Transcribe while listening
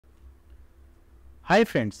Hi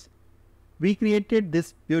friends, we created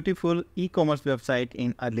this beautiful e-commerce website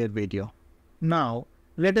in earlier video. Now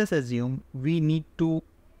let us assume we need to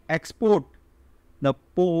export the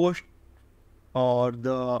post or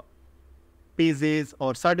the pages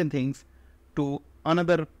or certain things to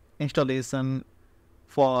another installation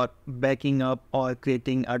for backing up or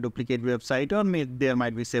creating a duplicate website, or there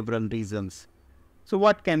might be several reasons. So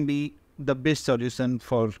what can be the best solution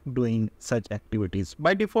for doing such activities?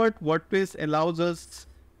 By default, WordPress allows us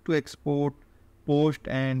to export post,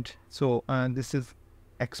 and so this is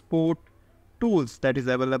export tools that is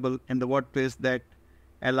available in the WordPress that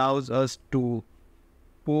allows us to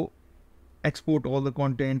export all the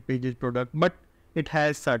content, pages, product, but it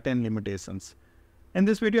has certain limitations. In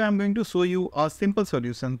this video, I'm going to show you a simple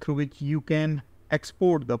solution through which you can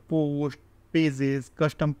export the post, pages,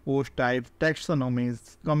 custom post types,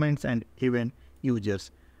 taxonomies, comments, and even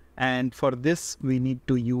users. And for this, we need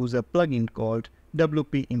to use a plugin called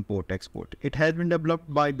WP Import Export. It has been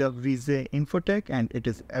developed by the Vise Infotech and it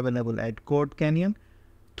is available at Code Canyon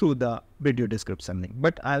through the video description link.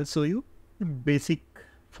 But I'll show you the basic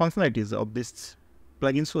functionalities of this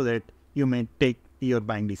plugin so that you may take your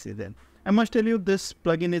buying decision. I must tell you, this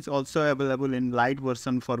plugin is also available in light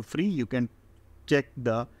version for free. You can check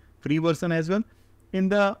the free version as well. In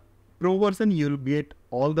the pro version, you'll get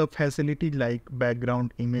all the facility like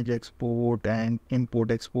background image export and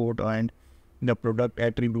import export and the product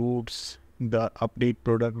attributes, the update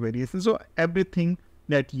product variations. So everything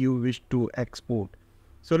that you wish to export.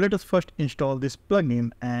 So let us first install this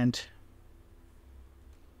plugin, and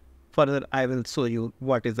further I will show you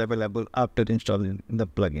what is available after installing the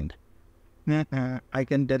plugin. I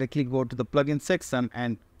can directly go to the plugin section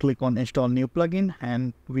and click on install new plugin,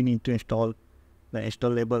 and we need to install the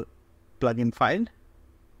installable plugin file,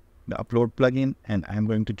 the upload plugin, and I'm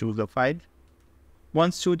going to choose the file.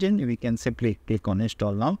 Once chosen, we can simply click on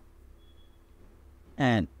install now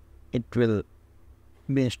and it will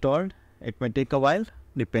be installed. It may take a while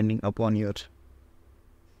depending upon your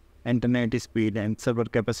internet speed and server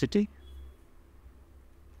capacity.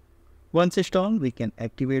 Once installed, we can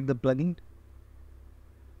activate the plugin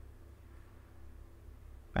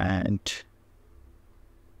and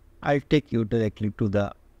I'll take you directly to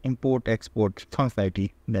the import export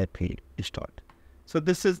functionality that we installed. So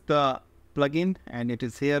this is the plugin and it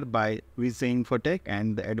is here by Vise Infotech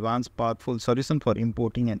and the advanced powerful solution for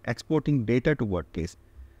importing and exporting data to WordPress.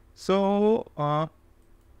 So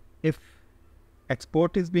if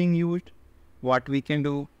export is being used, what we can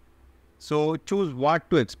do? So choose what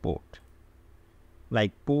to export,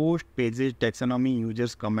 like post, pages, taxonomy,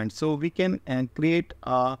 users, comments. So we can create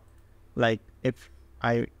a, like if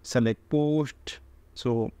I select post,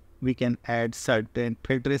 so we can add certain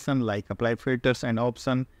filtration like apply filters and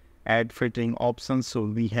option, add filtering options. So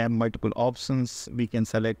we have multiple options. We can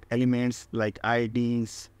select elements like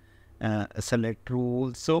IDs, select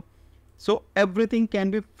rules. So everything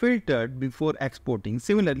can be filtered before exporting.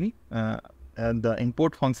 Similarly, the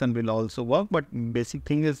import function will also work, but basic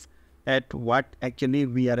thing is that what actually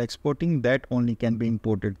we are exporting, that only can be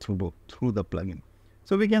imported through the plugin.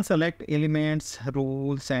 So we can select elements,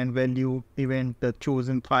 rules, and value, even the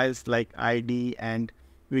chosen files like ID, and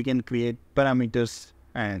we can create parameters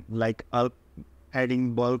and like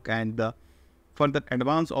adding bulk, and the further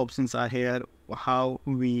advanced options are here. How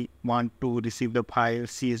we want to receive the file,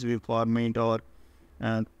 CSV format or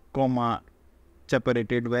comma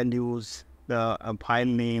separated values, the file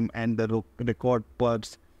name, and the record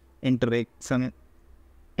parts, iteration.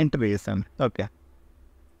 Okay,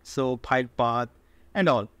 so file path and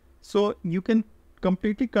all. So you can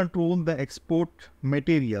completely control the export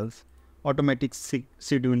materials, automatic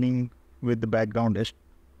scheduling with the background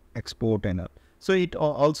export and all. So it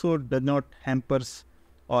also does not hampers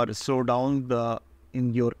or slow down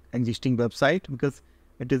in your existing website, because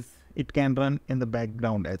it can run in the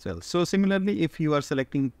background as well. So similarly, if you are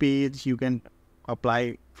selecting page, you can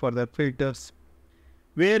apply further filters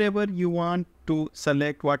wherever you want to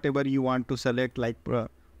select, whatever you want to select, like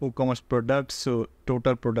WooCommerce products, so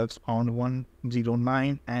total products on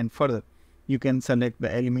 109, and further you can select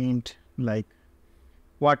the element like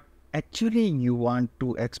what actually you want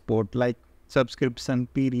to export, like subscription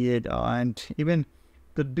period, and even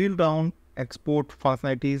the drill down export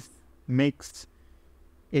functionalities makes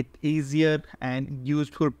it easier and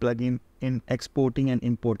useful plugin in exporting and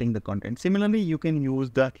importing the content. Similarly, you can use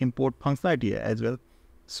the import functionality as well.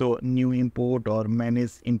 So new import or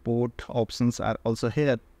manage import options are also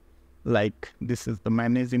here. Like this is the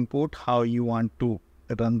manage import, how you want to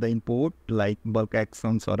run the import, like bulk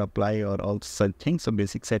actions or apply or all such things. So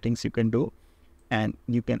basic settings you can do. And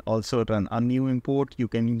you can also run a new import. You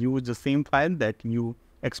can use the same file that you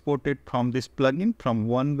exported from this plugin from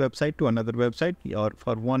one website to another website, or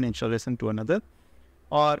for one installation to another,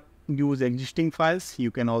 or use existing files.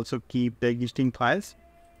 You can also keep the existing files.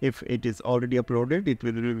 If it is already uploaded, it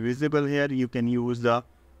will be visible here. You can use the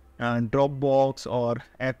Dropbox or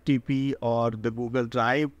FTP or the Google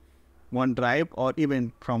Drive, OneDrive, or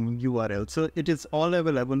even from URL. So it is all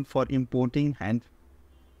available for importing, and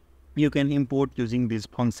you can import using this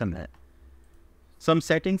function here. Some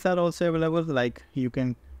settings are also available, like you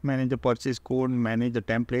can manage the purchase code, manage the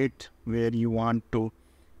template where you want to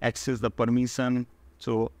access the permission.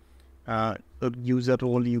 So user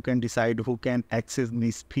role, you can decide who can access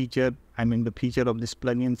this feature. I mean the feature of this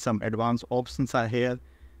plugin. Some advanced options are here.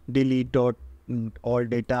 Delete all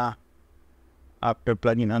data after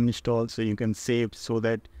plugin uninstall, so you can save, so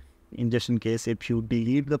that just in case if you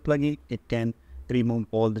delete the plugin, it can remove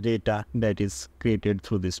all the data that is created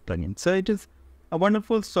through this plugin. So it is a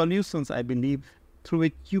wonderful solutions, I believe, through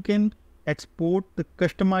which you can export the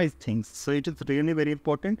customized things. So it is really very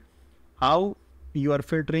important how you are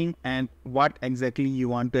filtering and what exactly you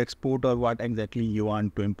want to export or what exactly you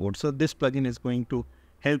want to import. So this plugin is going to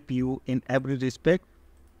help you in every respect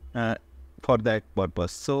for that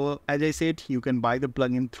purpose. So as I said, you can buy the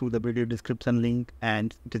plugin through the video description link,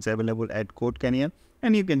 and it is available at Code Canyon.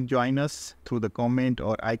 And you can join us through the comment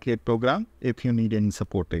or iCreate program if you need any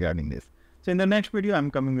support regarding this. So in the next video, I'm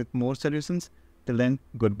coming with more solutions. Till then,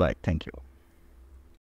 goodbye. Thank you.